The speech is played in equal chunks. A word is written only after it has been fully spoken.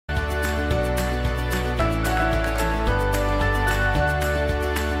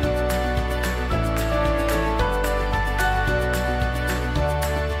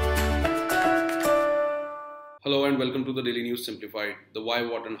welcome to the Daily News Simplified, the why,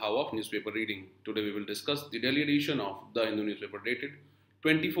 what and how of newspaper reading. Today we will discuss the daily edition of the Hindu newspaper dated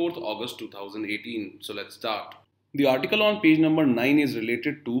 24th August 2018. So let's start. The article on page number 9 is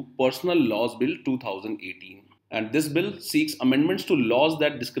related to Personal Laws Bill 2018, and this bill seeks amendments to laws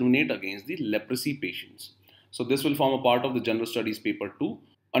that discriminate against the leprosy patients. So this will form a part of the General Studies paper 2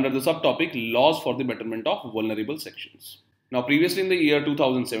 under the subtopic Laws for the Betterment of Vulnerable Sections. Now, previously in the year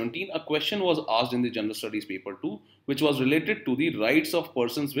 2017, a question was asked in the General Studies paper 2, which was related to the Rights of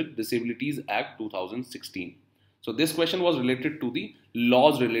Persons with Disabilities Act 2016. So this question was related to the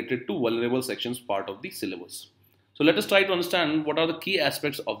laws related to vulnerable sections part of the syllabus. So let us try to understand what are the key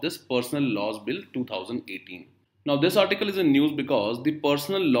aspects of this Personal Laws Bill 2018. Now, this article is in news because the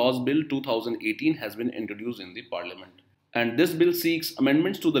Personal Laws Bill 2018 has been introduced in the Parliament. And this bill seeks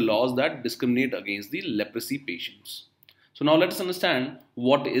amendments to the laws that discriminate against the leprosy patients. So now let us understand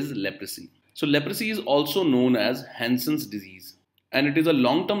what is leprosy. So leprosy is also known as Hansen's disease, and it is a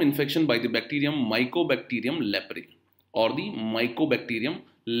long-term infection by the bacterium Mycobacterium leprae or the Mycobacterium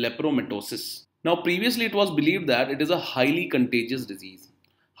lepromatosis. Now previously it was believed that it is a highly contagious disease.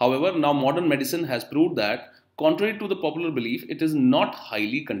 However, now modern medicine has proved that contrary to the popular belief, it is not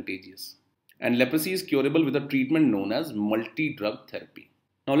highly contagious. And leprosy is curable with a treatment known as multi-drug therapy.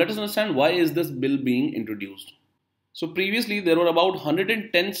 Now let us understand why is this bill being introduced. So previously there were about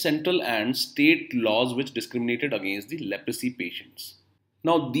 110 central and state laws which discriminated against the leprosy patients.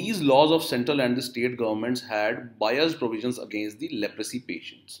 Now these laws of central and the state governments had biased provisions against the leprosy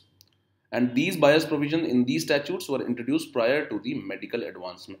patients. And these biased provisions in these statutes were introduced prior to the medical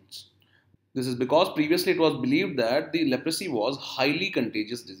advancements. This is because previously it was believed that the leprosy was highly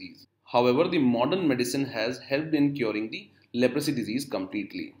contagious disease. However, the modern medicine has helped in curing the leprosy disease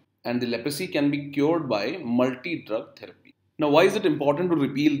completely. And the leprosy can be cured by multi-drug therapy. Now, why is it important to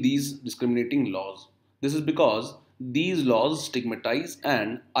repeal these discriminating laws? This is because these laws stigmatize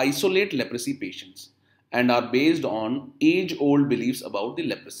and isolate leprosy patients and are based on age-old beliefs about the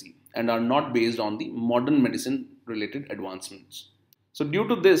leprosy and are not based on the modern medicine-related advancements. So, due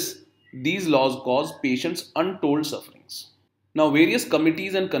to this, these laws cause patients untold sufferings. Now, various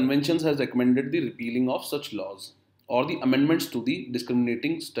committees and conventions have recommended the repealing of such laws or the amendments to the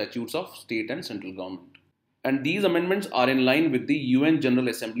discriminating statutes of state and central government. And these amendments are in line with the UN General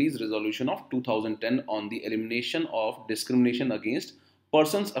Assembly's resolution of 2010 on the elimination of discrimination against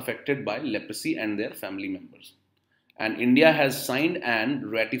persons affected by leprosy and their family members. And India has signed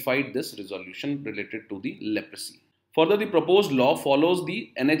and ratified this resolution related to the leprosy. Further, the proposed law follows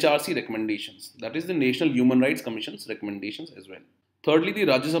the NHRC recommendations, that is the National Human Rights Commission's recommendations as well. Thirdly, the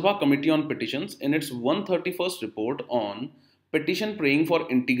Rajya Sabha Committee on Petitions in its 131st report on petition praying for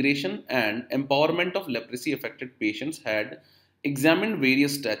integration and empowerment of leprosy affected patients had examined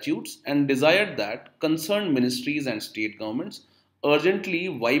various statutes and desired that concerned ministries and state governments urgently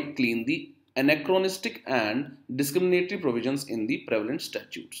wipe clean the anachronistic and discriminatory provisions in the prevalent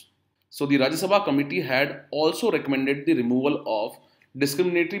statutes. So the Rajya Sabha Committee had also recommended the removal of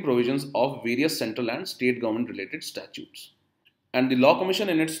discriminatory provisions of various central and state government related statutes. And the Law Commission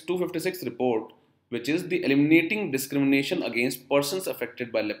in its 256th report, which is the Eliminating Discrimination Against Persons Affected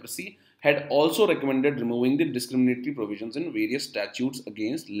by Leprosy, had also recommended removing the discriminatory provisions in various statutes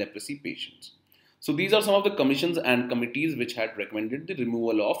against leprosy patients. So these are some of the commissions and committees which had recommended the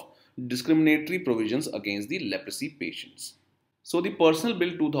removal of discriminatory provisions against the leprosy patients. So the Personal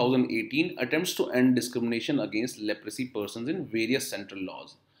Bill 2018 attempts to end discrimination against leprosy persons in various central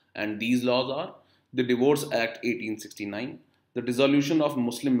laws. And these laws are the Divorce Act 1869, the Dissolution of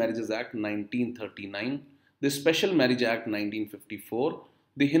Muslim Marriages Act 1939, the Special Marriage Act 1954,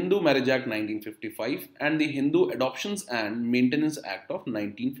 the Hindu Marriage Act 1955, and the Hindu Adoptions and Maintenance Act of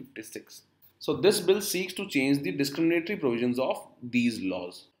 1956. So this bill seeks to change the discriminatory provisions of these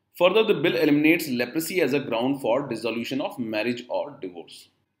laws. Further, the bill eliminates leprosy as a ground for dissolution of marriage or divorce.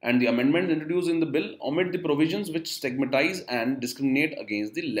 And the amendments introduced in the bill omit the provisions which stigmatize and discriminate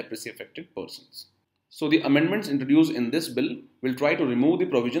against the leprosy affected persons. So the amendments introduced in this bill will try to remove the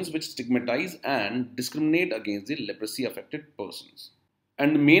provisions which stigmatize and discriminate against the leprosy affected persons.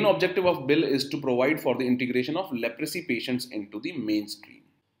 And the main objective of bill is to provide for the integration of leprosy patients into the mainstream.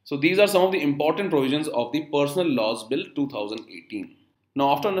 So these are some of the important provisions of the Personal Laws Bill 2018.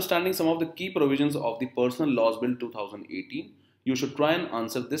 Now after understanding some of the key provisions of the Personal Laws Bill 2018, you should try and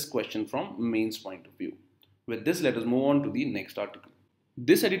answer this question from mains point of view. With this, let us move on to the next article.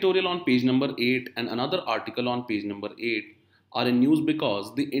 This editorial on page number 8 and another article on page number 8 are in news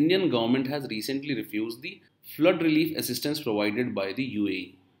because the Indian government has recently refused the flood relief assistance provided by the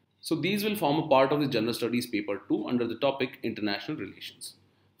UAE. So these will form a part of the General Studies paper 2 under the topic International Relations.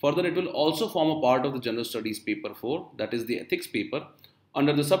 Further, it will also form a part of the General Studies paper 4, that is the ethics paper,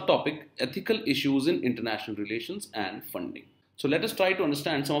 under the subtopic Ethical Issues in International Relations and Funding. So let us try to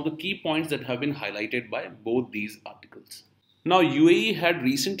understand some of the key points that have been highlighted by both these articles. Now, UAE had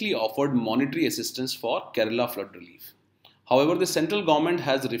recently offered monetary assistance for Kerala flood relief. However, the central government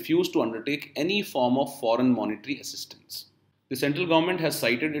has refused to undertake any form of foreign monetary assistance. The central government has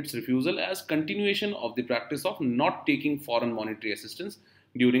cited its refusal as continuation of the practice of not taking foreign monetary assistance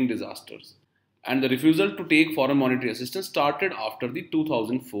during disasters. And the refusal to take foreign monetary assistance started after the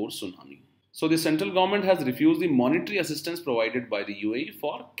 2004 tsunami. So the central government has refused the monetary assistance provided by the UAE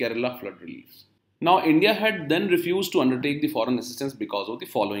for Kerala flood relief. Now, India had then refused to undertake the foreign assistance because of the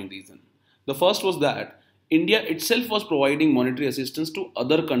following reason. The first was that India itself was providing monetary assistance to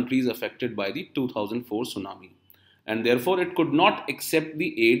other countries affected by the 2004 tsunami, and therefore it could not accept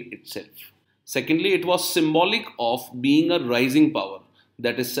the aid itself. Secondly, it was symbolic of being a rising power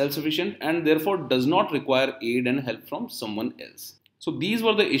that is self-sufficient and therefore does not require aid and help from someone else. So these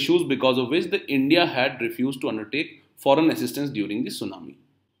were the issues because of which the India had refused to undertake foreign assistance during the tsunami.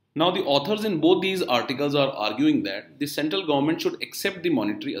 Now, the authors in both these articles are arguing that the central government should accept the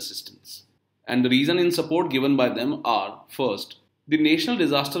monetary assistance. And the reason in support given by them are, first, the National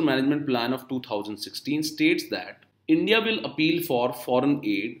Disaster Management Plan of 2016 states that India will appeal for foreign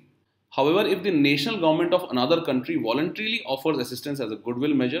aid. However, if the national government of another country voluntarily offers assistance as a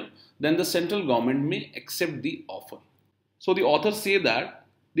goodwill measure, then the central government may accept the offer. So the authors say that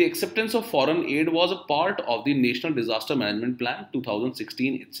the acceptance of foreign aid was a part of the National Disaster Management Plan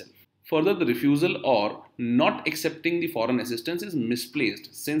 2016 itself. Further, the refusal or not accepting the foreign assistance is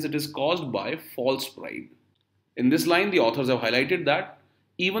misplaced since it is caused by false pride. In this line, the authors have highlighted that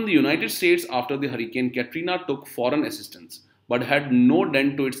even the United States after the Hurricane Katrina took foreign assistance but had no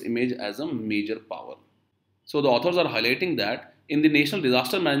dent to its image as a major power. So the authors are highlighting that in the National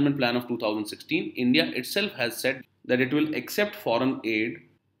Disaster Management Plan of 2016, India itself has said that it will accept foreign aid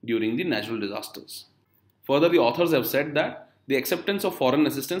during the natural disasters. Further, the authors have said that the acceptance of foreign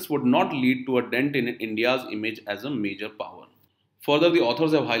assistance would not lead to a dent in India's image as a major power. Further, the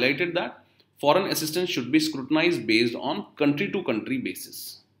authors have highlighted that foreign assistance should be scrutinized based on country-to-country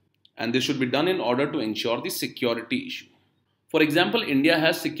basis. And this should be done in order to ensure the security issue. For example, India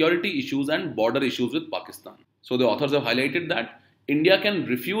has security issues and border issues with Pakistan. So the authors have highlighted that India can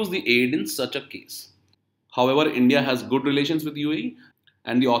refuse the aid in such a case. However, India has good relations with UAE,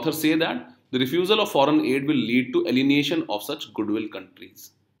 and the authors say that the refusal of foreign aid will lead to alienation of such goodwill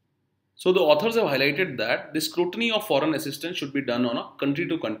countries. So the authors have highlighted that the scrutiny of foreign assistance should be done on a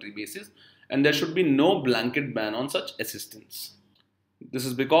country-to-country basis, and there should be no blanket ban on such assistance. This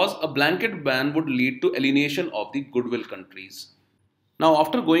is because a blanket ban would lead to alienation of the goodwill countries. Now,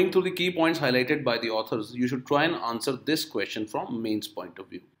 after going through the key points highlighted by the authors, you should try and answer this question from mains point of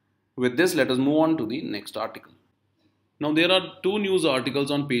view. With this, let us move on to the next article. Now, there are two news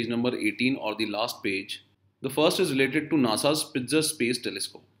articles on page number 18 or the last page. The first is related to NASA's Spitzer space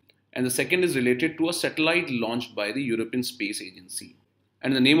telescope, and the second is related to a satellite launched by the European Space Agency.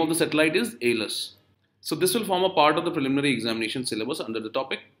 And the name of the satellite is Aeolus. So this will form a part of the preliminary examination syllabus under the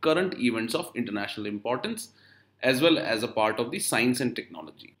topic Current Events of International Importance, as well as a part of the Science and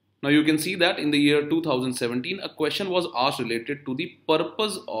Technology. Now you can see that in the year 2017, a question was asked related to the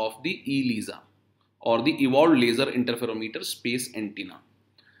purpose of the ELISA, or the Evolved Laser Interferometer Space Antenna.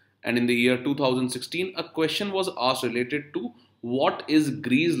 And in the year 2016, a question was asked related to what is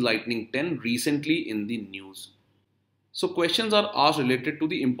Grease Lightning 10 recently in the news. So questions are asked related to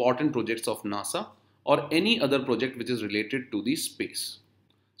the important projects of NASA or any other project which is related to the space.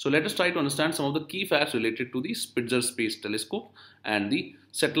 So let us try to understand some of the key facts related to the Spitzer Space Telescope and the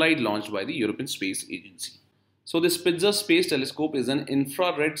satellite launched by the European Space Agency. So the Spitzer Space Telescope is an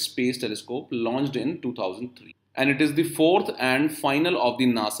infrared space telescope launched in 2003, and it is the fourth and final of the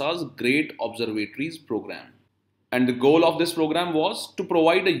NASA's Great Observatories program. And the goal of this program was to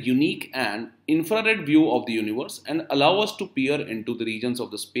provide a unique and infrared view of the universe and allow us to peer into the regions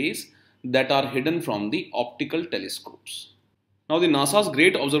of the space that are hidden from the optical telescopes. Now, the NASA's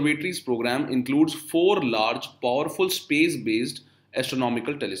Great Observatories program includes 4 large, powerful space-based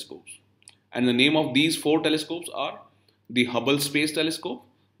astronomical telescopes. And the name of these 4 telescopes are the Hubble Space Telescope,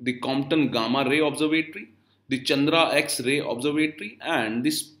 the Compton Gamma Ray Observatory, the Chandra X-Ray Observatory, and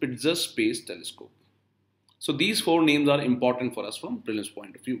the Spitzer Space Telescope. So these 4 names are important for us from prelims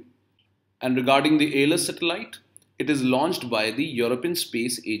point of view. And regarding the Aeolus Satellite, it is launched by the European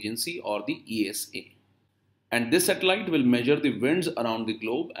Space Agency or the ESA. And this satellite will measure the winds around the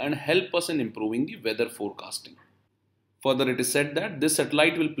globe and help us in improving the weather forecasting. Further, it is said that this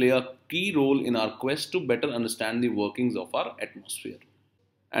satellite will play a key role in our quest to better understand the workings of our atmosphere.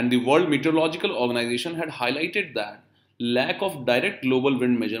 And the World Meteorological Organization had highlighted that lack of direct global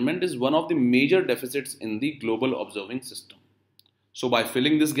wind measurement is one of the major deficits in the global observing system. So by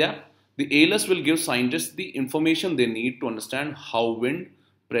filling this gap, the Aeolus will give scientists the information they need to understand how wind,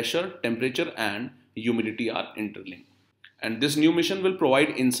 pressure, temperature and humidity are interlinked. And this new mission will provide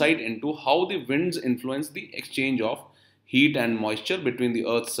insight into how the winds influence the exchange of heat and moisture between the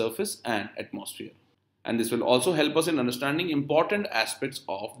Earth's surface and atmosphere. And this will also help us in understanding important aspects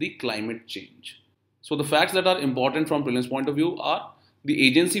of the climate change. So the facts that are important from prelims point of view are the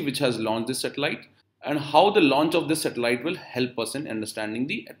agency which has launched this satellite and how the launch of this satellite will help us in understanding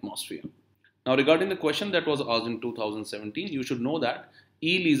the atmosphere. Now regarding the question that was asked in 2017, you should know that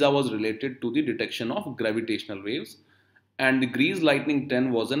ELISA was related to the detection of gravitational waves and the Grease Lightning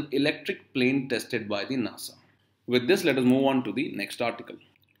 10 was an electric plane tested by the NASA. With this, let us move on to the next article.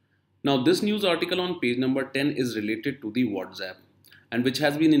 Now this news article on page number 10 is related to the WhatsApp and which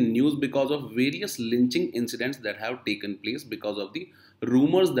has been in news because of various lynching incidents that have taken place because of the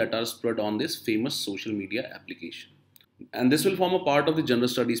rumors that are spread on this famous social media application. And this will form a part of the General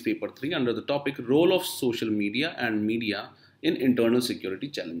Studies paper 3 under the topic Role of Social Media and Media in Internal Security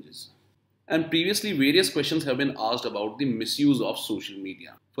Challenges. And previously various questions have been asked about the misuse of social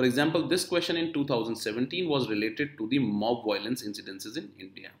media. For example, this question in 2017 was related to the mob violence incidences in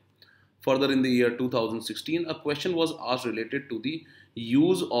India. Further, in the year 2016, a question was asked related to the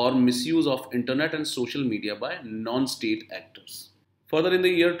use or misuse of internet and social media by non-state actors. Further, in the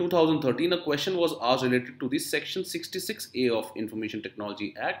year 2013, a question was asked related to the Section 66A of Information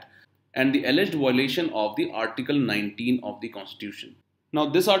Technology Act and the alleged violation of the Article 19 of the Constitution. Now,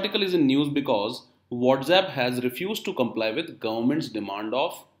 this article is in news because WhatsApp has refused to comply with government's demand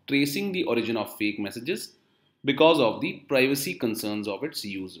of tracing the origin of fake messages because of the privacy concerns of its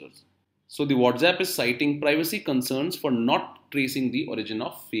users. So the WhatsApp is citing privacy concerns for not tracing the origin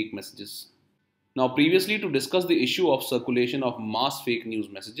of fake messages. Now previously, to discuss the issue of circulation of mass fake news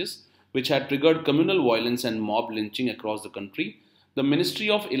messages which had triggered communal violence and mob lynching across the country, the Ministry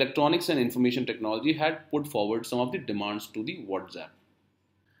of Electronics and Information Technology had put forward some of the demands to the WhatsApp.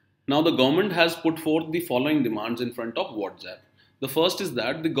 Now the government has put forth the following demands in front of WhatsApp. The first is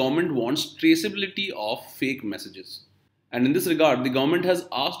that the government wants traceability of fake messages. And in this regard, the government has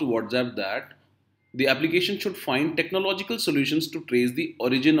asked WhatsApp that the application should find technological solutions to trace the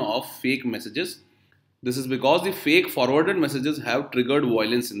origin of fake messages. This is because the fake forwarded messages have triggered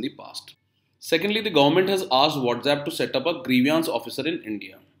violence in the past. Secondly, the government has asked WhatsApp to set up a grievance officer in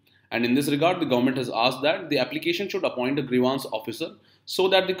India. And in this regard, the government has asked that the application should appoint a grievance officer so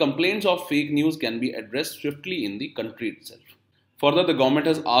that the complaints of fake news can be addressed swiftly in the country itself. Further, the government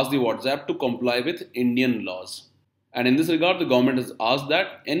has asked the WhatsApp to comply with Indian laws. And in this regard, the government has asked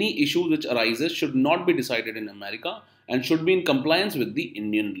that any issue which arises should not be decided in America and should be in compliance with the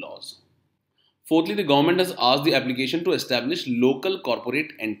Indian laws. Fourthly, the government has asked the application to establish local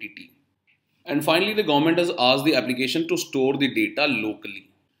corporate entity. And finally, the government has asked the application to store the data locally.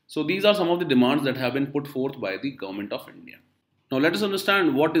 So these are some of the demands that have been put forth by the government of India. Now let us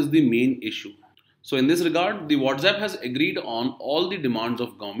understand what is the main issue. So in this regard, the WhatsApp has agreed on all the demands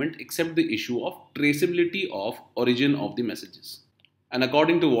of government except the issue of traceability of origin of the messages. And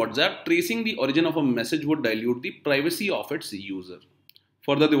according to WhatsApp, tracing the origin of a message would dilute the privacy of its user.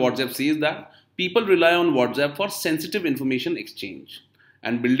 Further, the WhatsApp says that people rely on WhatsApp for sensitive information exchange.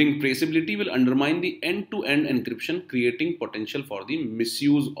 And building traceability will undermine the end-to-end encryption, creating potential for the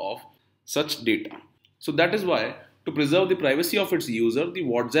misuse of such data. So that is why, to preserve the privacy of its user, the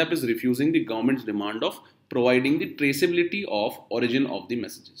WhatsApp is refusing the government's demand of providing the traceability of origin of the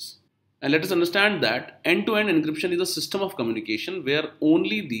messages. And let us understand that end-to-end encryption is a system of communication where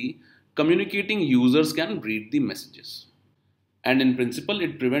only the communicating users can read the messages. And in principle,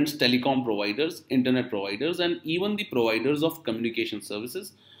 it prevents telecom providers, internet providers, and even the providers of communication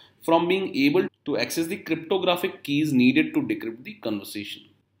services from being able to access the cryptographic keys needed to decrypt the conversation.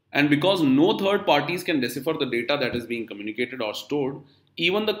 And because no third parties can decipher the data that is being communicated or stored,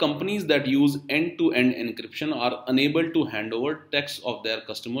 even the companies that use end-to-end encryption are unable to hand over text of their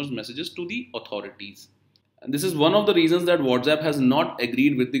customers' messages to the authorities. And this is one of the reasons that WhatsApp has not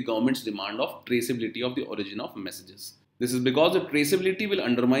agreed with the government's demand of traceability of the origin of messages. This is because the traceability will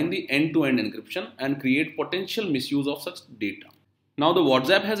undermine the end-to-end encryption and create potential misuse of such data. Now the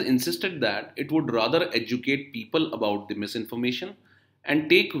WhatsApp has insisted that it would rather educate people about the misinformation and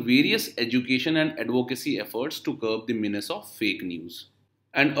take various education and advocacy efforts to curb the menace of fake news.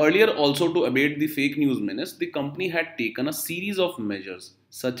 And earlier also, to abate the fake news menace, the company had taken a series of measures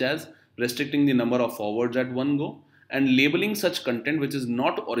such as restricting the number of forwards at one go and labeling such content which is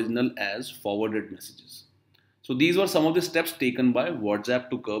not original as forwarded messages. So So these were some of the steps taken by WhatsApp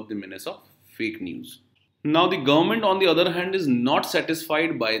to curb the menace of fake news. Now the government on the other hand is not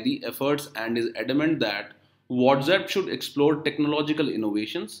satisfied by the efforts and is adamant that WhatsApp should explore technological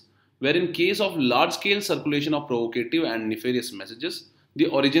innovations where in case of large scale circulation of provocative and nefarious messages, the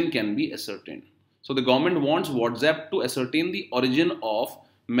origin can be ascertained. So the government wants WhatsApp to ascertain the origin of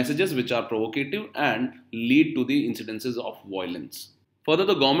messages which are provocative and lead to the incidences of violence. Further,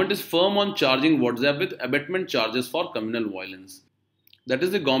 the government is firm on charging WhatsApp with abatement charges for communal violence. That is,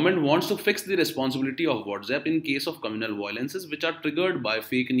 the government wants to fix the responsibility of WhatsApp in case of communal violences which are triggered by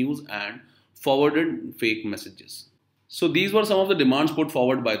fake news and forwarded fake messages. So these were some of the demands put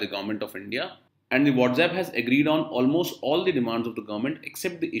forward by the government of India, and the WhatsApp has agreed on almost all the demands of the government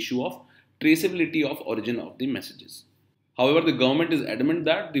except the issue of traceability of origin of the messages. However, the government is adamant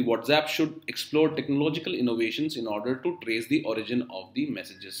that the WhatsApp should explore technological innovations in order to trace the origin of the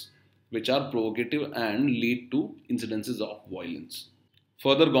messages, which are provocative and lead to incidences of violence.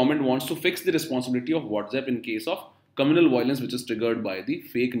 Further, government wants to fix the responsibility of WhatsApp in case of communal violence which is triggered by the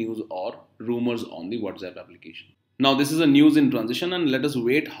fake news or rumors on the WhatsApp application. Now, this is a news in transition and let us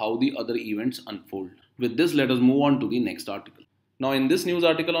wait how the other events unfold. With this, let us move on to the next article. Now, in this news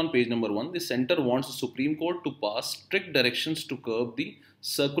article on page number 1, the Centre wants the Supreme Court to pass strict directions to curb the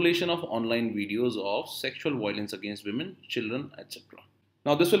circulation of online videos of sexual violence against women, children, etc.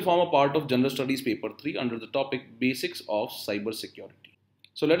 Now, this will form a part of General Studies paper 3 under the topic Basics of Cyber Security.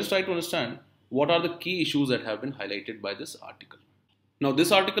 So, let us try to understand what are the key issues that have been highlighted by this article. Now,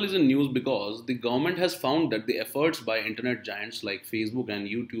 this article is in news because the government has found that the efforts by internet giants like Facebook and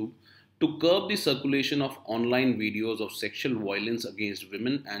YouTube to curb the circulation of online videos of sexual violence against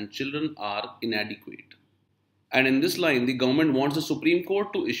women and children are inadequate. And in this line, the government wants the Supreme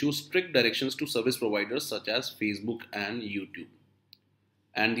Court to issue strict directions to service providers such as Facebook and YouTube.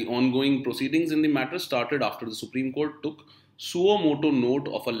 And the ongoing proceedings in the matter started after the Supreme Court took suo motu note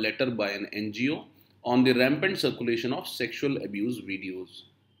of a letter by an NGO on the rampant circulation of sexual abuse videos.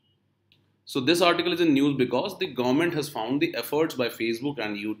 So this article is in news because the government has found the efforts by Facebook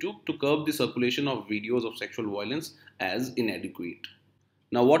and YouTube to curb the circulation of videos of sexual violence as inadequate.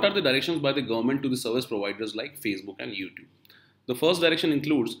 Now, what are the directions by the government to the service providers like Facebook and YouTube? The first direction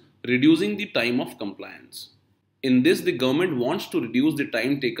includes reducing the time of compliance. In this, the government wants to reduce the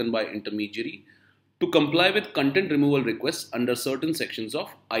time taken by intermediary to comply with content removal requests under certain sections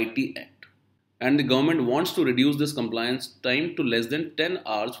of IT Act. And the government wants to reduce this compliance time to less than 10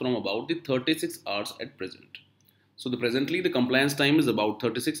 hours from about the 36 hours at present. So presently the compliance time is about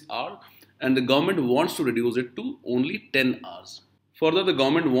 36 hours and the government wants to reduce it to only 10 hours. Further, the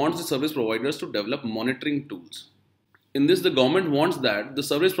government wants the service providers to develop monitoring tools. In this, the government wants that the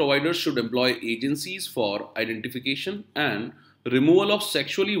service providers should employ agencies for identification and removal of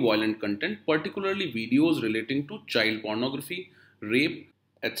sexually violent content, particularly videos relating to child pornography, rape,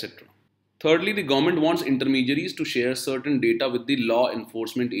 etc. Thirdly, the government wants intermediaries to share certain data with the law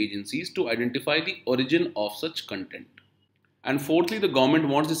enforcement agencies to identify the origin of such content. And fourthly, the government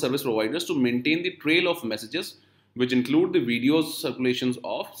wants the service providers to maintain the trail of messages which include the videos circulations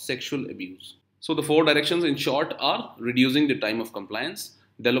of sexual abuse. So the four directions in short are reducing the time of compliance,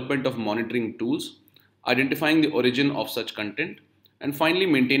 development of monitoring tools, identifying the origin of such content, and finally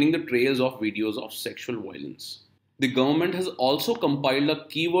maintaining the trails of videos of sexual violence. The government has also compiled a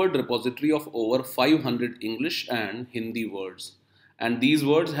keyword repository of over 500 English and Hindi words. And these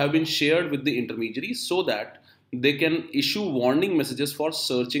words have been shared with the intermediaries so that they can issue warning messages for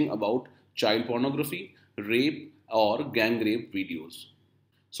searching about child pornography, rape, or gang rape videos.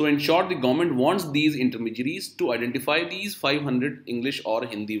 So in short, the government wants these intermediaries to identify these 500 English or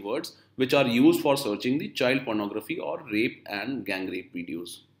Hindi words which are used for searching the child pornography or rape and gang rape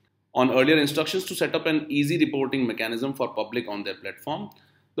videos. On earlier instructions to set up an easy reporting mechanism for public on their platform,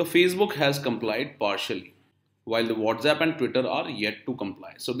 the Facebook has complied partially, while the WhatsApp and Twitter are yet to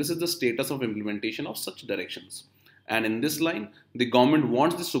comply. So this is the status of implementation of such directions. And in this line, the government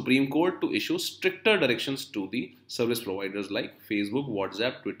wants the Supreme Court to issue stricter directions to the service providers like Facebook,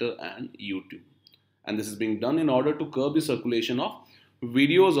 WhatsApp, Twitter, and YouTube. And this is being done in order to curb the circulation of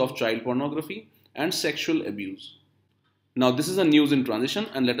videos of child pornography and sexual abuse. Now this is a news in transition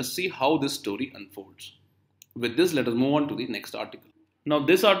and let us see how this story unfolds. With this, let us move on to the next article. Now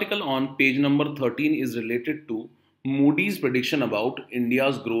this article on page number 13 is related to Moody's prediction about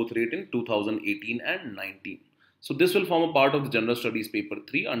India's growth rate in 2018 and 19. So this will form a part of the General Studies paper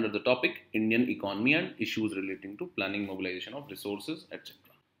 3 under the topic Indian economy and issues relating to planning, mobilization of resources, etc.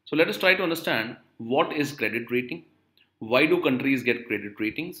 So let us try to understand what is credit rating, why do countries get credit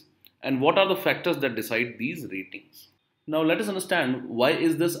ratings, and what are the factors that decide these ratings. Now let us understand why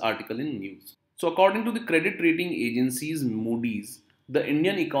is this article in news. So according to the credit rating agencies Moody's, the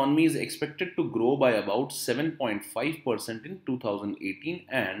Indian economy is expected to grow by about 7.5% in 2018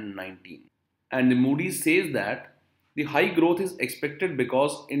 and 19. And the Moody's says that the high growth is expected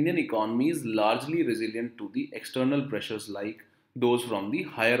because Indian economy is largely resilient to the external pressures like those from the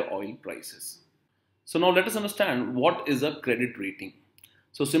higher oil prices. So now let us understand what is a credit rating.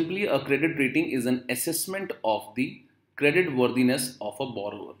 So simply a credit rating is an assessment of the credit worthiness of a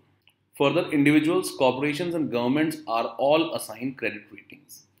borrower. Further, individuals, corporations and governments are all assigned credit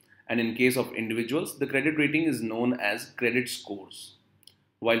ratings. And in case of individuals, the credit rating is known as credit scores.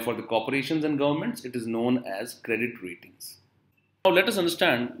 While for the corporations and governments, it is known as credit ratings. Now let us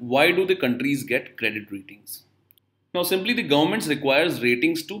understand why do the countries get credit ratings. Now simply the governments requires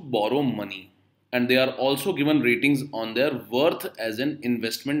ratings to borrow money, and they are also given ratings on their worth as an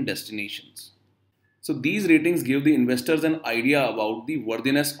investment destinations. So these ratings give the investors an idea about the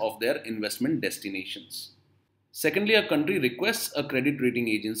worthiness of their investment destinations. Secondly, a country requests a credit rating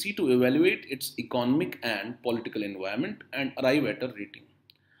agency to evaluate its economic and political environment and arrive at a rating.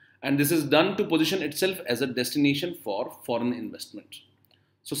 And this is done to position itself as a destination for foreign investment.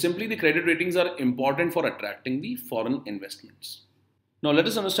 So simply the credit ratings are important for attracting the foreign investments. Now let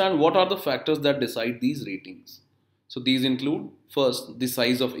us understand what are the factors that decide these ratings. So these include first the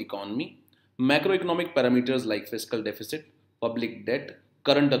size of economy, macroeconomic parameters like fiscal deficit, public debt,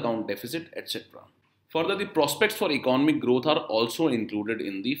 current account deficit, etc. Further, the prospects for economic growth are also included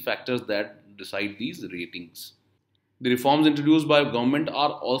in the factors that decide these ratings. The reforms introduced by government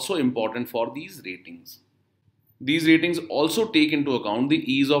are also important for these ratings. These ratings also take into account the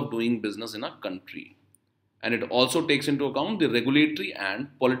ease of doing business in a country. And it also takes into account the regulatory and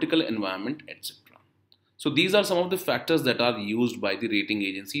political environment, etc. So these are some of the factors that are used by the rating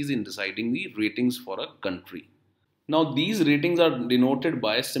agencies in deciding the ratings for a country. Now these ratings are denoted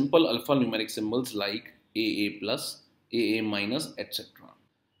by simple alphanumeric symbols like AA+, AA-, etc.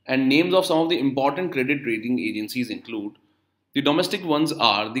 And names of some of the important credit rating agencies include the domestic ones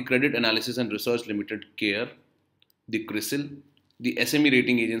are the Credit Analysis and Research Limited CARE, the CRISIL, the SME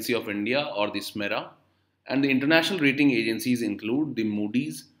Rating Agency of India or the SMERA, and the international rating agencies include the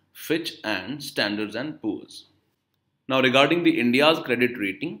Moody's, Fitch and Standards and Poor's. Now regarding the India's credit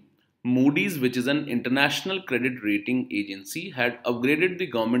rating, Moody's, which is an international credit rating agency, had upgraded the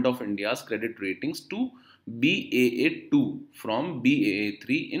Government of India's credit ratings to Baa2 from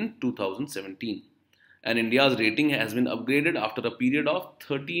Baa3 in 2017. And India's rating has been upgraded after a period of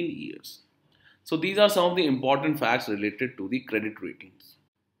 13 years. So these are some of the important facts related to the credit ratings.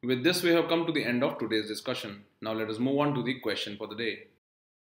 With this, we have come to the end of today's discussion. Now let us move on to the question for the day.